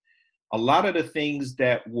agreement, a lot of the things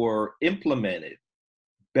that were implemented,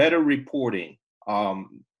 better reporting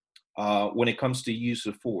when it comes to use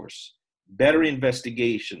of force, better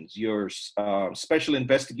investigations, your special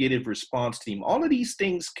investigative response team, all of these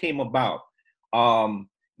things came about.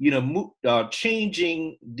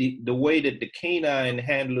 Changing the way that the canine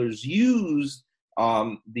handlers use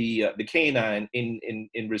the canine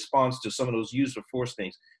in response to some of those use of force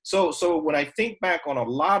things. So when I think back on a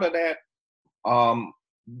lot of that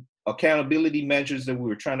accountability measures that we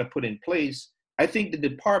were trying to put in place, I think the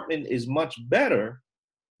department is much better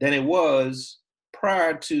than it was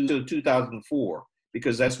prior to 2004,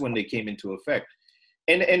 because that's when they came into effect.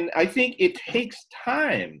 And I think it takes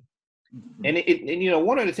time. And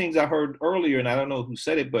one of the things I heard earlier, and I don't know who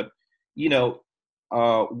said it, but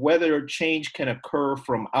whether change can occur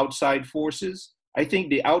from outside forces, I think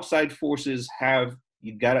the outside forces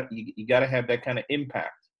you gotta have that kind of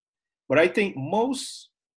impact. But I think most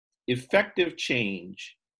effective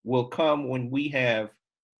change will come when we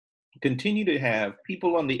continue to have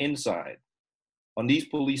people on the inside, on these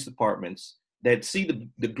police departments, that see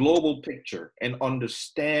the global picture and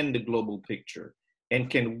understand the global picture and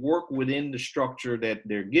can work within the structure that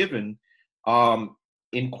they're given,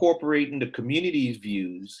 incorporating the community's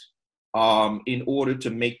views in order to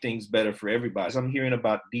make things better for everybody. So I'm hearing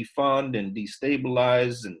about defund and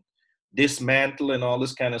destabilize and dismantle and all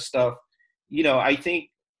this kind of stuff. I think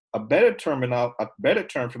a better term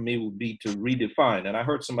for me would be to redefine. And I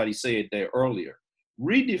heard somebody say it there earlier.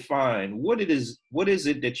 Redefine what is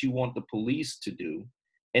it that you want the police to do,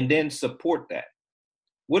 and then support that.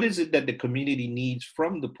 What is it that the community needs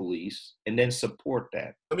from the police, and then support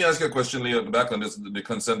that? Let me ask you a question, Leo, back on the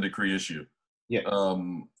consent decree issue. Yeah.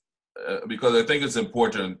 Because I think it's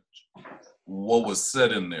important what was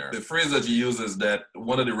said in there. The phrase that you use is that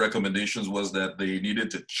one of the recommendations was that they needed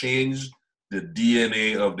to change the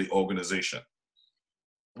DNA of the organization,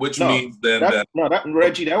 which means then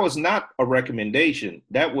Reggie, that was not a recommendation.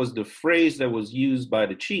 That was the phrase that was used by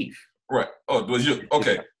the chief. Right. Oh, it was you.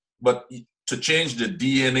 Okay. But to change the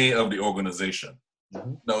DNA of the organization.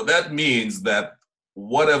 Mm-hmm. Now that means that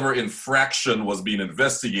whatever infraction was being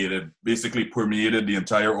investigated basically permeated the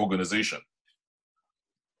entire organization.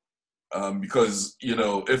 Because,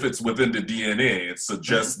 if it's within the DNA, it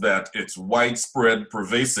suggests that it's widespread,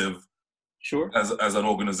 pervasive, sure, as an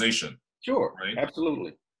organization. Sure, right?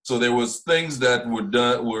 Absolutely. So there was things that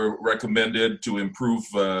were recommended to improve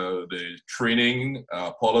the training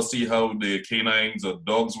policy, how the canines or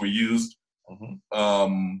dogs were used.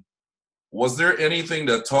 Mm-hmm. Was there anything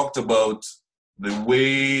that talked about the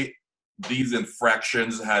way these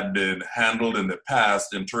infractions had been handled in the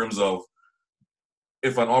past, in terms of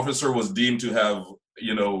if an officer was deemed to have,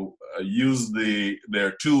 used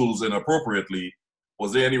their tools inappropriately,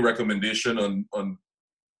 was there any recommendation on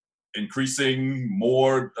increasing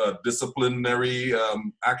more disciplinary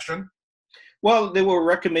action? Well, there were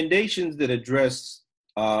recommendations that addressed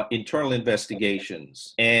internal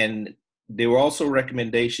investigations, and there were also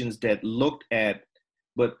recommendations that looked at,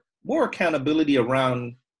 but more accountability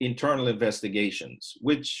around internal investigations,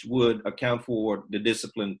 which would account for the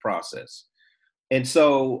discipline process. And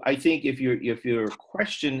so I think if your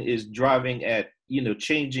question is driving at,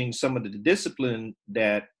 changing some of the discipline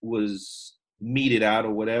that was meted out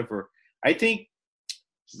or whatever, I think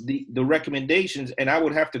the recommendations, and I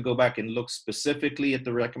would have to go back and look specifically at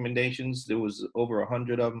the recommendations. There was over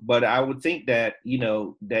 100 of them, but I would think that,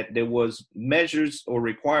 that there was measures or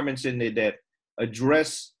requirements in there that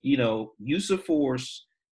address, use of force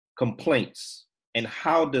complaints, and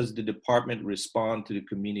how does the department respond to the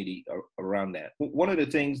community around that. One of the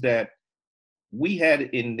things that we had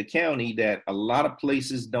in the county that a lot of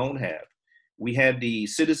places don't have, we had the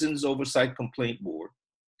Citizens Oversight Complaint Board.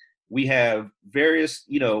 We have various,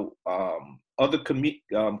 other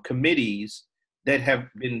committees that have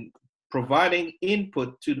been providing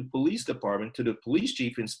input to the police department, to the police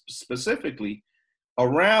chief, and specifically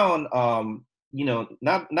around,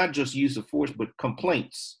 not just use of force, but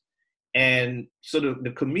complaints. And so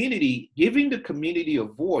the community, giving the community a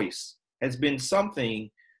voice, has been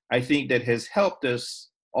something I think that has helped us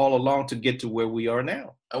all along to get to where we are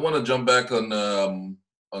now. I want to jump back on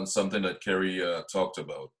something that Kerry talked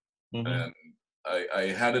about. Mm-hmm. And I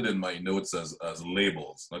had it in my notes as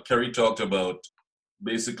labels. Now, Kerry talked about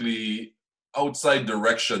basically outside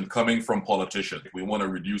direction coming from politicians. We want to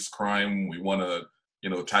reduce crime. We want to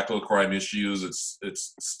tackle crime issues.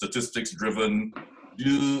 It's statistics driven.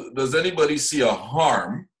 Does anybody see a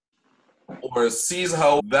harm or sees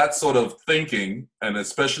how that sort of thinking, and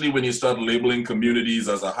especially when you start labeling communities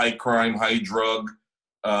as a high crime, high drug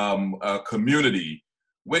community,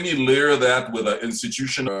 when you layer that with an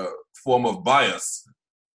institutional form of bias,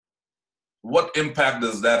 what impact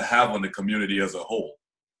does that have on the community as a whole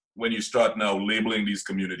when you start now labeling these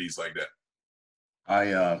communities like that?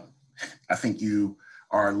 I think you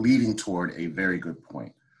are leading toward a very good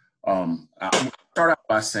point. I'll start out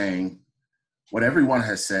by saying what everyone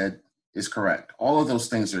has said is correct. All of those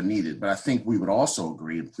things are needed, but I think we would also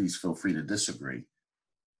agree, and please feel free to disagree,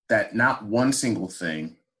 that not one single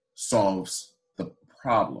thing solves the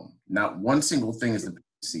problem. Not one single thing is the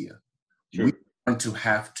panacea. Sure. We are going to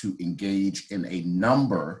have to engage in a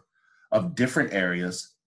number of different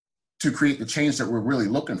areas to create the change that we're really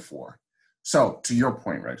looking for. So, to your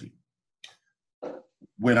point, Reggie,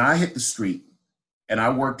 when I hit the street and I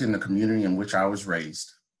worked in the community in which I was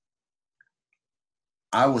raised,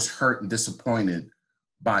 I was hurt and disappointed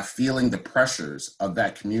by feeling the pressures of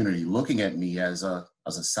that community looking at me as a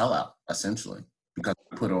sellout, essentially, because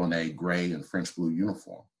I put on a gray and French blue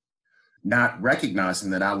uniform, not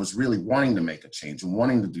recognizing that I was really wanting to make a change and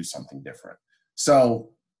wanting to do something different.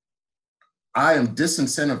 So I am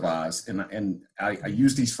disincentivized, and I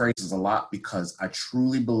use these phrases a lot because I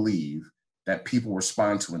truly believe that people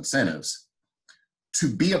respond to incentives to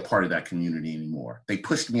be a part of that community anymore. They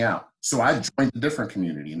pushed me out. So I joined a different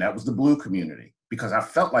community, and that was the blue community, because I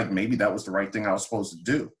felt like maybe that was the right thing I was supposed to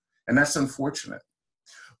do. And that's unfortunate.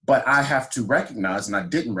 But I have to recognize, and I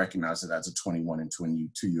didn't recognize it as a 21 and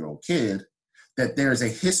 22-year-old kid, that there's a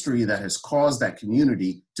history that has caused that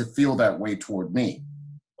community to feel that way toward me.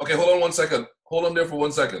 Okay, hold on 1 second. Hold on there for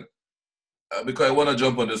 1 second, because I want to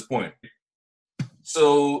jump on this point.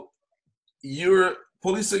 So you're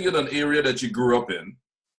policing in an area that you grew up in,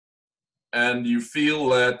 and you feel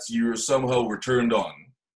that you're somehow returned on.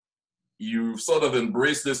 You sort of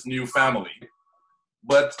embrace this new family,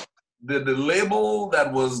 but the label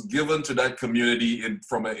that was given to that community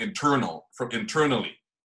internally,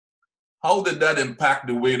 how did that impact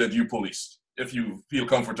the way that you policed, if you feel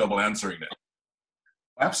comfortable answering that?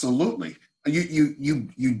 Absolutely.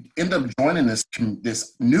 You end up joining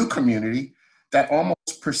this new community that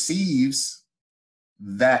almost perceives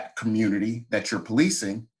that community that you're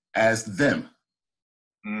policing as them.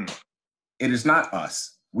 Mm. It is not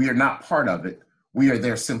us. We are not part of it. We are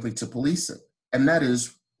there simply to police it. And that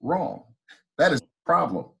is wrong. That is a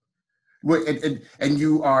problem. And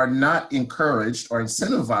you are not encouraged or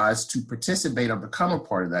incentivized to participate or become a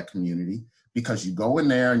part of that community, because you go in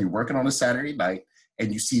there and you're working on a Saturday night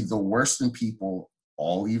and you see the worst in people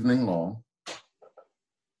all evening long.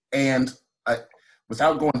 And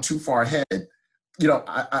without going too far ahead,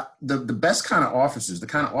 the best kind of officers, the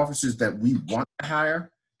kind of officers that we want to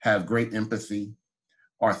hire, have great empathy,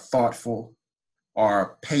 are thoughtful,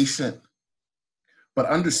 are patient. But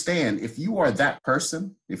understand, if you are that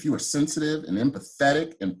person, if you are sensitive and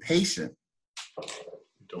empathetic and patient,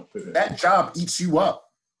 that job eats you up.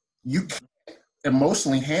 You can't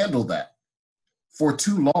emotionally handle that for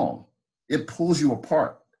too long. It pulls you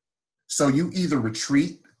apart. So you either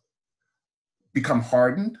retreat, become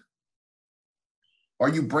hardened, or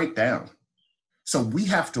you break down. So we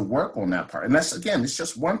have to work on that part. And that's, again, it's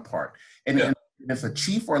just one part. And if a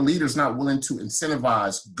chief or leader is not willing to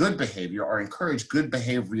incentivize good behavior or encourage good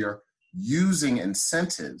behavior using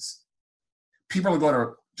incentives, people are going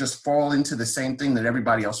to just fall into the same thing that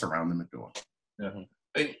everybody else around them are doing. Yeah.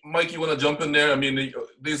 Hey, Mike, you want to jump in there? I mean,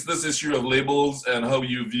 this issue of labels and how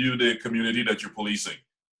you view the community that you're policing.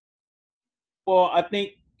 Well, I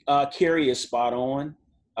think Kerry is spot on.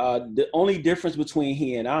 The only difference between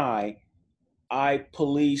he and I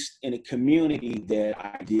policed in a community that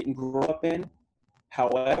I didn't grow up in.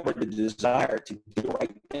 However, the desire to do the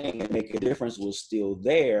right thing and make a difference was still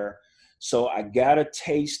there. So I got a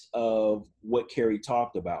taste of what Kerry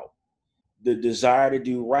talked about. The desire to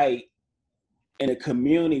do right in a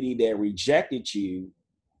community that rejected you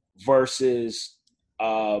versus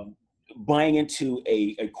buying into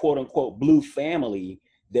a quote unquote blue family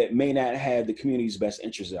that may not have the community's best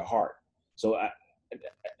interests at heart. So I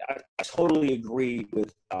totally agree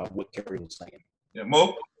with what Kerry was saying. Yeah,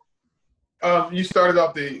 Mo? You started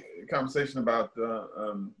off the conversation about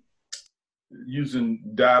using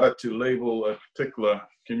data to label a particular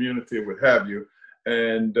community or what have you.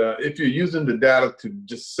 And if you're using the data to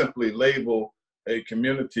just simply label a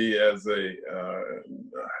community as a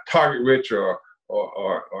target-rich or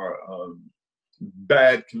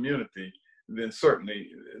bad community, then certainly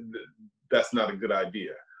that's not a good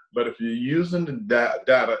idea. But if you're using the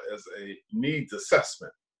data as a needs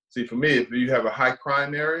assessment, see, for me, if you have a high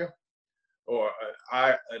crime area or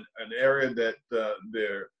an area that the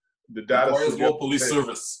data requires more police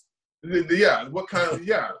service. What kind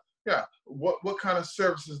of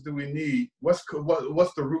services do we need? What's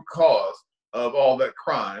the root cause of all that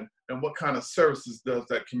crime, and what kind of services does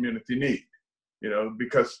that community need?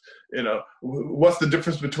 Because what's the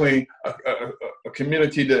difference between a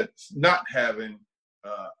community that's not having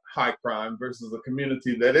high crime versus a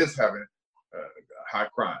community that is having high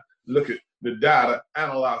crime? Look at the data,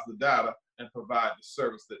 analyze the data, and provide the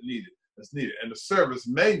service that's needed. And the service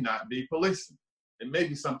may not be policing. It may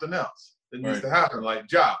be something else that needs to happen, like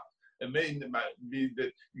jobs. It might be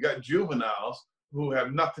that you got juveniles who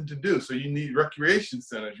have nothing to do. So you need recreation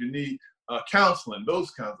centers, you need counseling,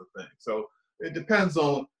 those kinds of things. So it depends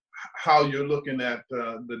on how you're looking at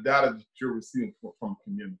the data that you're receiving from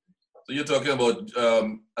community. So you're talking about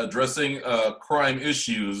addressing crime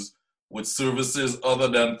issues with services other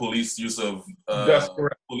than police use of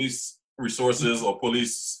police resources or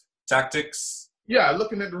police tactics? Yeah,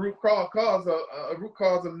 looking at the root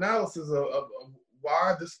cause analysis of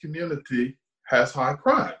why this community has high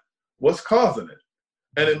crime. What's causing it?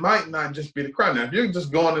 And it might not just be the crime. Now, if you're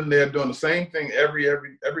just going in there doing the same thing every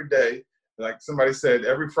day, like somebody said,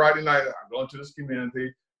 every Friday night I go into this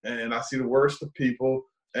community and I see the worst of people.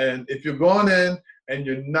 And if you're going in and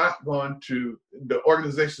you're not going to, the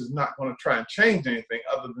organization is not going to try and change anything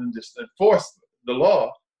other than just enforce the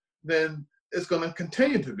law, then it's going to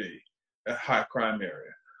continue to be a high crime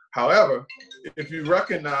area. However, if you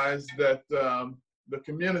recognize that the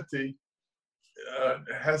community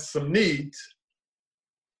has some needs,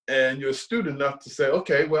 and you're astute enough to say,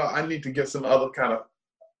 okay, well, I need to get some other kind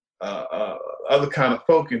of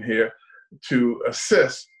folk in here to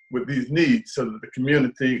assist with these needs so that the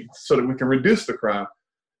community, so that we can reduce the crime.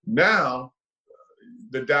 Now,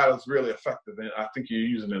 the data is really effective, and I think you're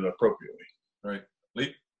using it appropriately. Right.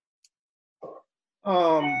 Lee?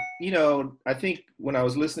 I think when I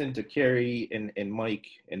was listening to Kerry and Mike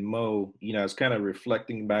and Mo, I was kind of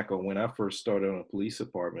reflecting back on when I first started on a police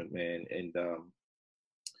department, man. And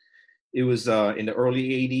it was in the early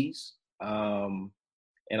 80s.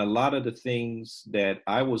 And a lot of the things that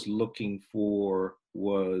I was looking for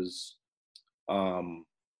was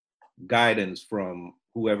guidance from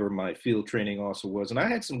whoever my field training officer was. And I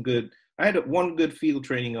had one good field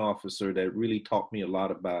training officer that really taught me a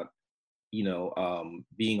lot about,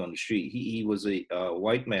 being on the street. He was a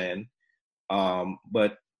white man.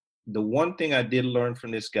 But the one thing I did learn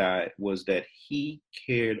from this guy was that he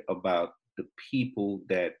cared about the people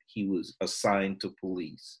that he was assigned to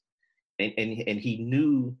police. And he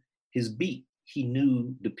knew his beat. He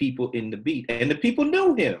knew the people in the beat, and the people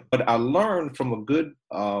knew him. But I learned from a good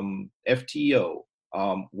FTO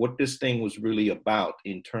what this thing was really about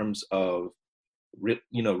in terms of,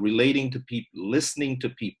 relating to people, listening to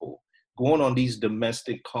people, going on these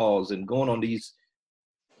domestic calls and going on these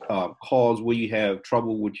calls where you have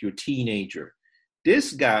trouble with your teenager.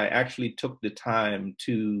 This guy actually took the time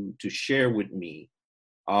to share with me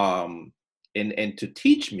and to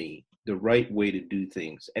teach me the right way to do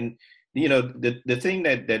things. And the thing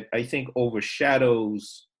that I think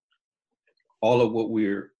overshadows all of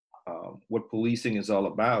what policing is all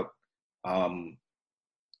about are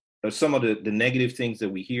some of the negative things that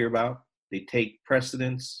we hear about. They take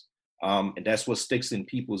precedence, and that's what sticks in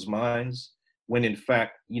people's minds, when in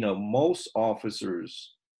fact, most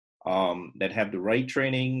officers that have the right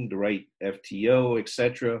training, the right FTO,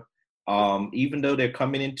 etc., even though they're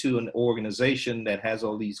coming into an organization that has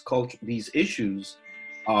all these issues,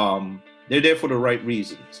 they're there for the right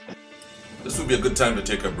reasons. This would be a good time to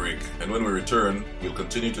take a break, and when we return, we'll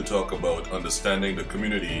continue to talk about understanding the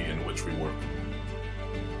community in which we work.